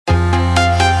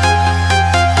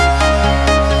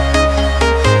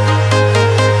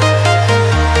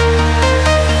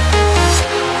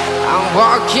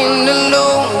walking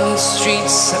alone, the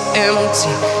streets are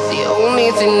empty. The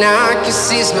only thing I can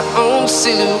see is my own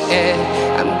silhouette.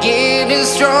 I'm getting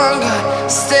stronger,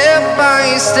 step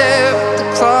by step. The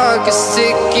clock is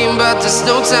ticking, but there's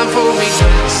no time for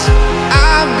regrets.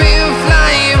 I've been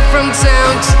flying from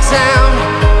town to town,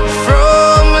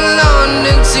 from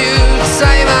London to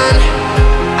Taiwan.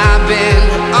 I've been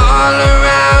all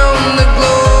around the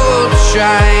globe,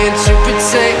 trying to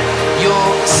protect your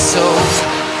soul.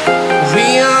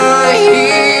 We are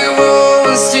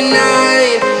heroes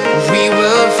tonight. We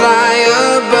will fly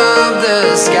above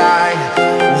the sky.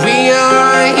 We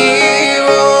are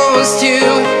heroes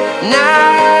tonight.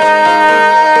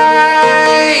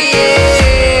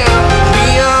 Yeah. We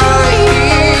are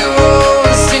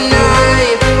heroes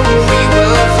tonight. We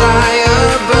will fly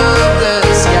above the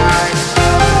sky.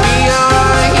 We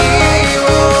are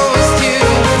heroes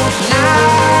tonight.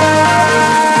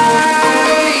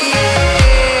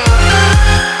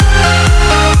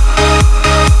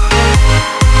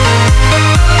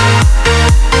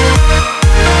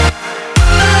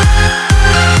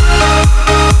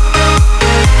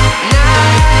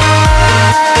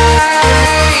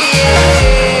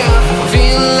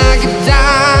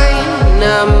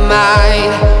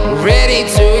 Ready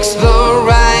to explore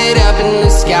right up in the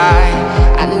sky.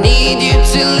 I need you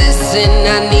to listen,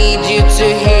 I need you to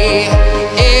hear,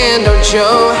 and don't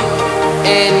show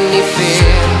any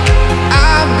fear.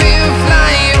 I've been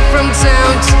flying from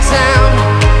town to town,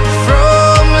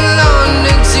 from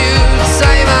London to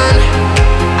Taiwan.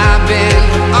 I've been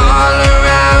all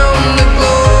around the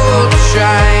globe,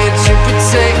 trying to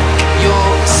protect your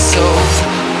soul.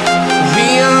 We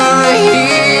are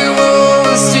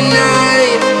heroes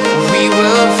tonight. We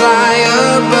will fly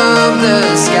above the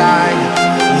sky.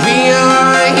 We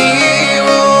are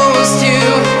heroes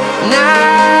tonight.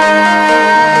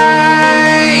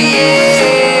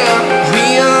 Yeah. We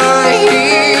are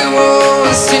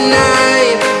heroes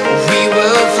tonight. We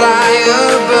will fly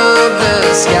above the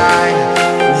sky.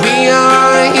 We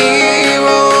are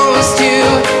heroes tonight.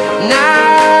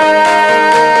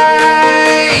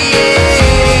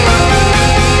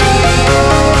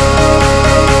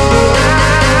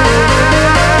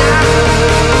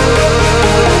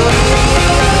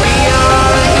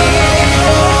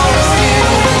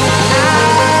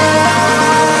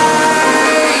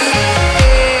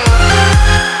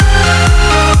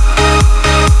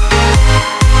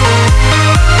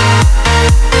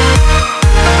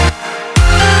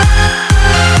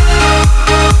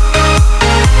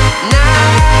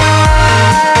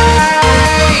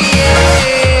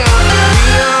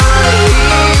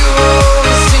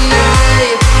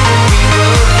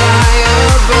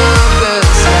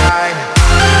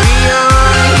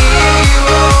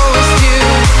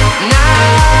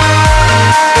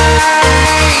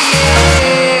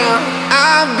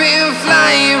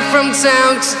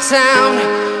 Town to town,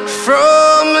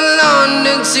 from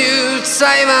London to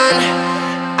Taiwan.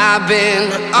 I've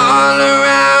been all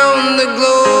around the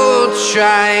globe,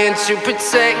 trying to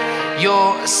protect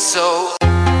your soul.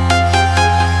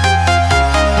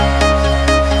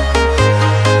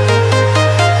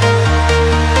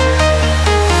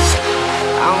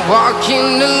 I'm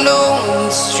walking alone,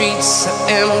 the streets are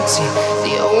empty.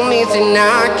 The only thing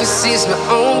I can see is my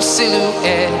own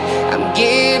silhouette. I'm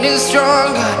getting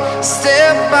stronger,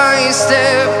 step by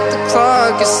step. The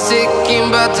clock is ticking,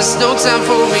 but there's no time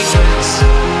for regrets.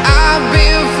 I've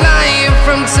been flying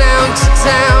from town to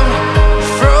town,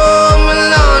 from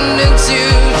London to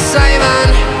Taiwan.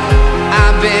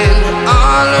 I've been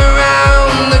all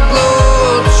around the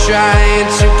globe, trying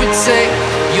to protect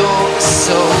your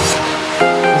soul.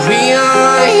 We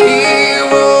are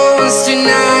heroes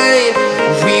tonight.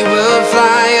 We will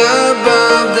fly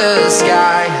above the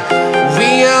sky.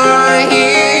 We are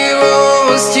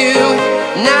heroes tonight.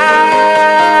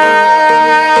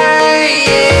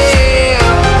 Yeah.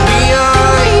 We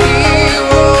are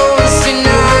heroes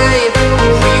tonight.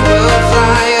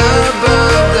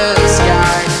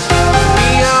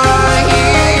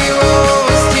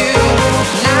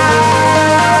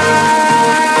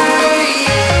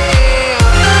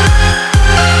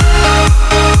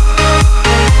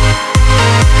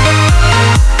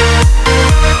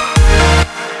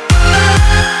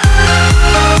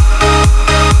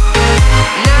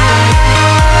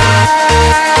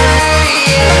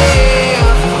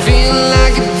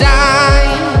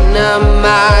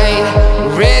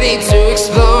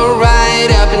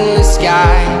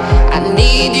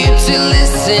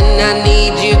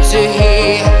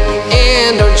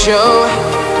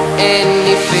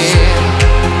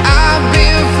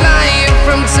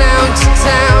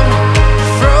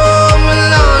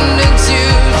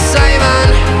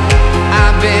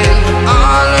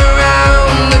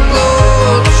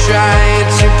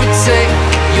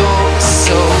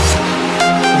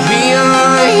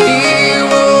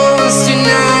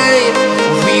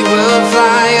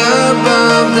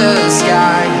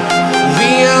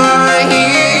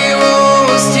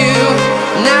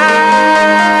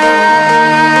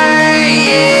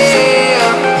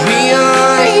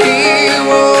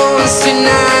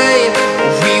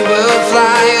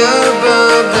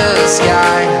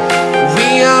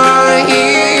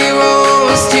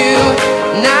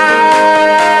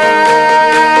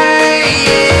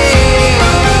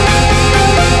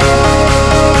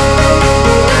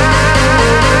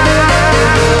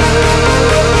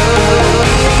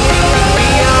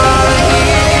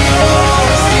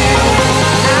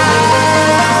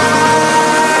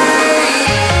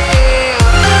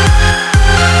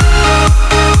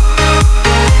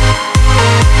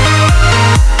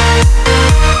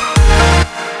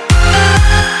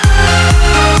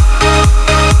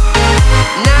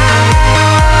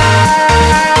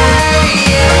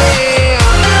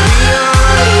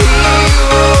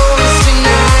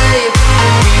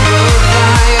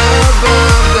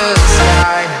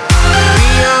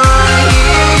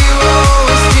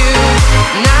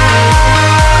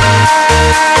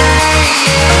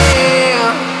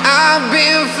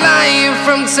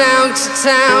 town to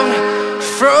town,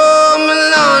 from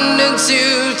London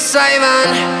to Taiwan.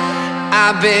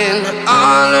 I've been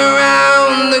all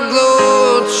around the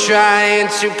globe trying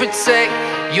to protect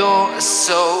your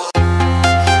soul.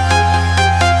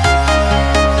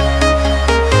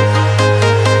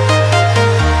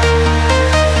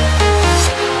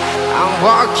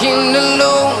 Walking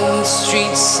alone, the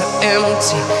streets are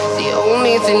empty. The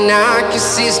only thing I can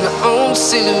see is my own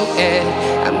silhouette.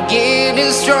 I'm getting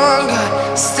stronger,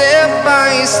 step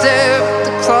by step.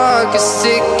 The clock is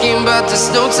ticking, but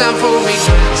there's no time for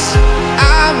regrets.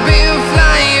 I've been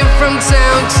flying from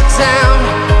town to town,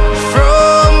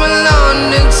 from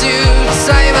London to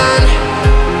Taiwan.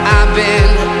 I've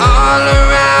been all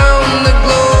around the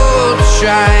globe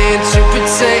trying to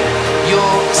protect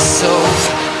your soul.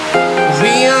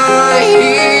 We are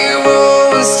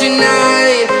heroes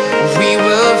tonight. We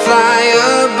will fly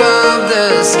above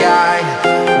the sky.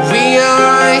 We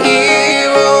are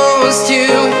heroes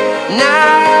tonight.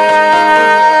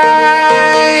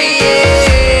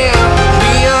 Yeah.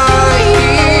 We are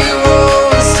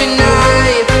heroes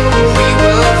tonight. We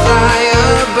will fly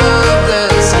above the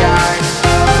sky.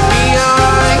 We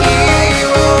are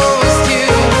heroes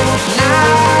tonight.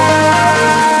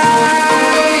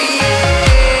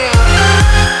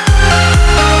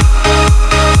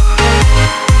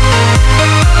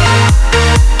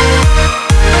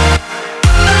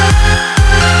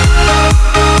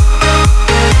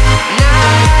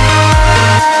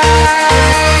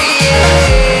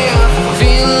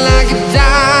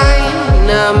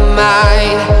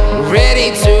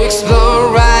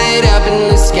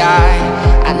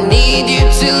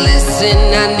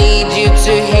 I need you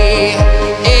to hear,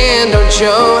 and don't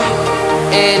show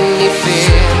any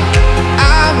fear.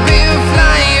 I've been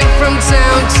flying from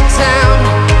town to town,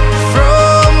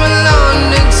 from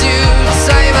London to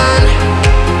Taiwan.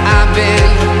 I've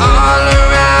been all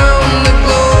around the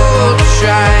globe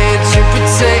trying to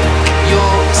protect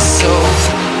your soul.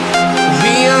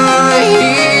 We are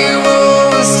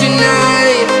heroes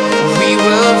tonight. We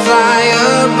will fly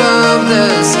above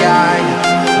the sky.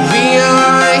 We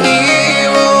are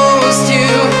heroes tonight.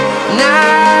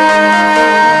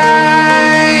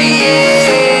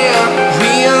 Yeah.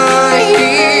 We are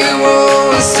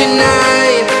heroes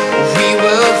tonight. We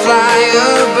will fly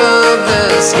above the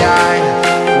sky.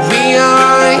 We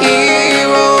are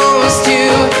heroes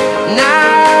tonight.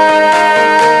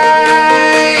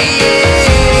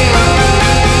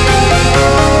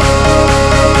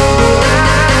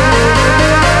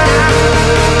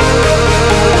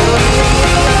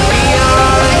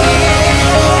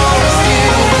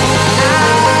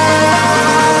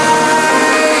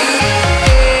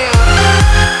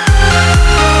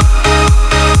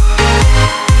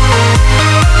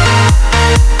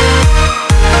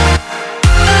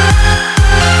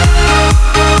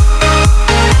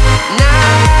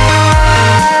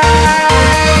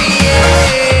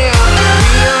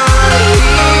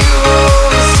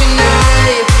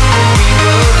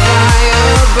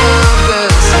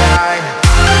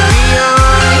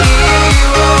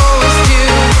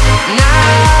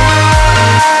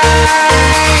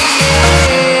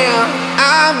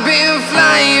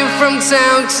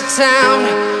 Town to town,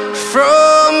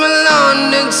 from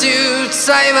London to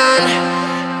Taiwan.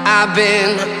 I've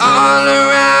been all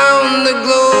around the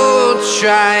globe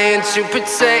trying to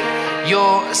protect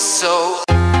your soul.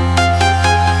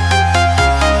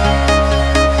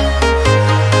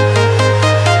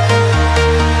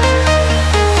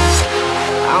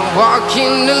 I'm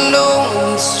walking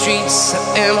alone, the streets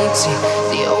are empty.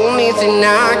 The only thing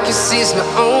I can see is my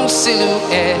own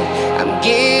silhouette. I'm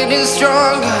getting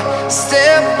stronger,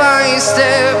 step by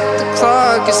step. The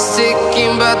clock is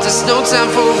ticking, but there's no time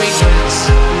for regrets.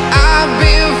 I've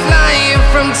been flying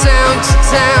from town to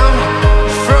town,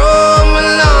 from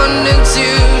London to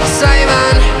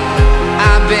Taiwan.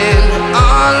 I've been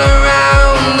all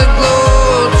around the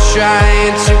globe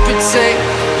trying to protect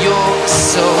your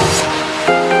soul.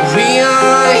 We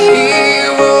are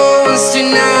heroes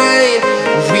tonight.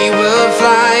 We will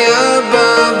fly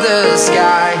above the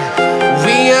sky.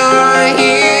 We are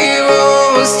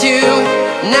heroes tonight.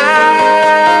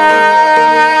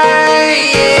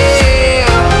 Yeah.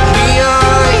 We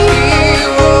are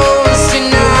heroes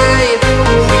tonight.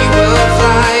 We will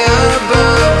fly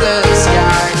above the sky.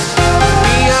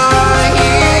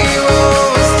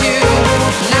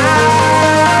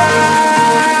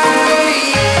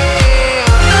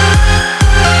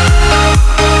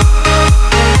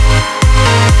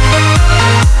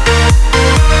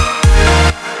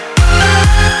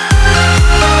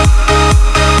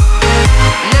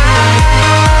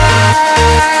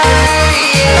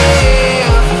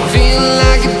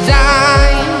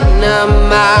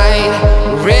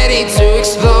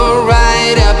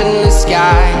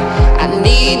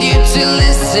 to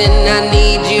listen, I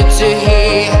need you to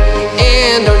hear,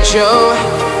 and don't show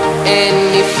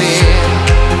any fear.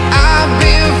 I've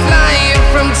been flying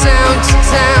from town to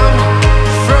town,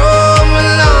 from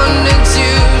London to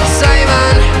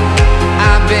Taiwan.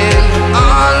 I've been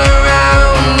all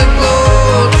around the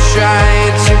globe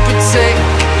trying to protect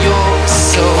your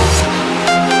soul.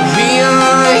 We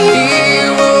are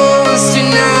heroes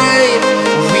tonight,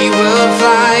 we will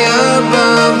fly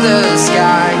above the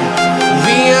sky.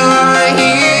 We are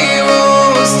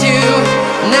heroes tonight,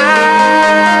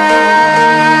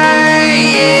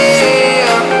 yeah.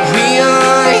 We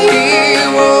are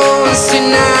heroes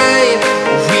tonight,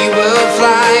 we will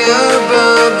fly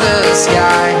above the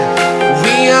sky.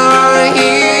 We are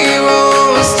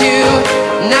heroes tonight,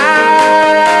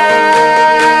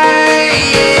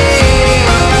 yeah.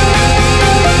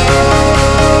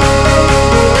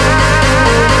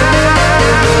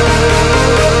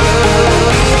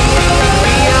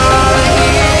 We are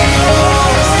heroes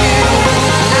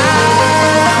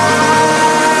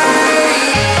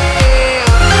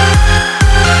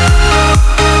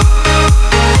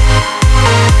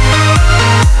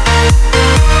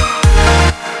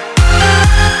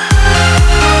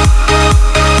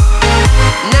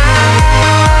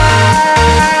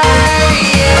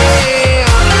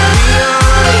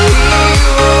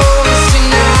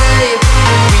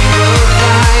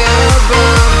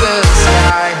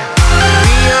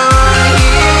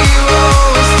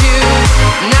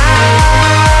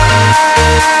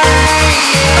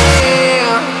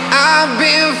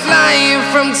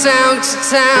town to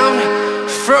town,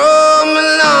 from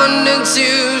London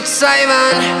to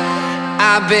Taiwan.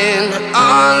 I've been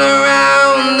all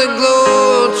around the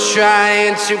globe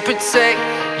trying to protect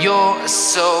your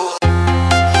soul.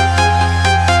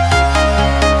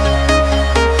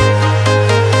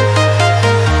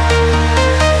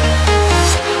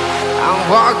 I'm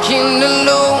walking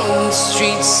alone, the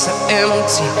streets are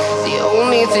empty. The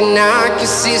only thing I can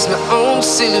see is my own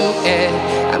silhouette.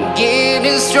 I'm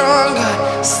getting stronger,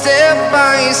 step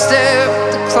by step.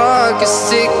 The clock is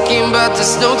ticking, but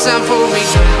there's no time for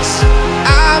regrets.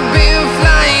 I've been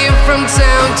flying from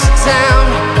town to town,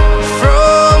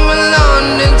 from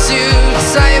London to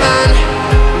Taiwan.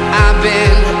 I've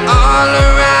been all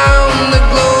around the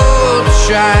globe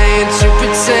trying to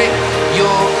protect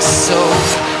your soul.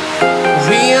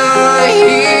 We are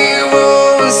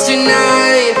heroes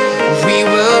tonight, we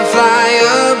will fly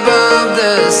above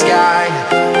the sky.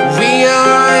 We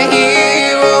are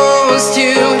heroes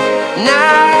tonight,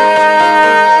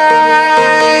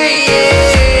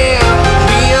 yeah.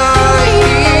 We are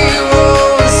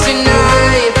heroes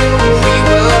tonight, we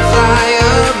will fly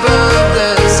above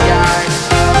the sky.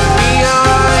 We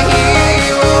are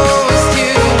heroes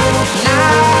tonight,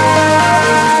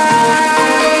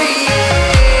 yeah.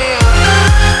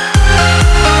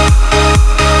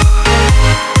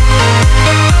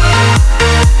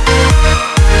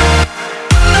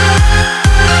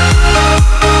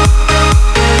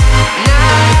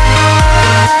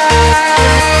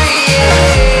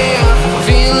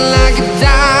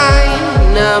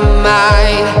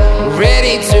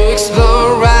 Ready to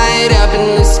explore right up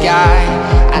in the sky.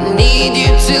 I need you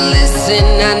to listen,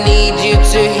 I need you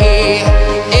to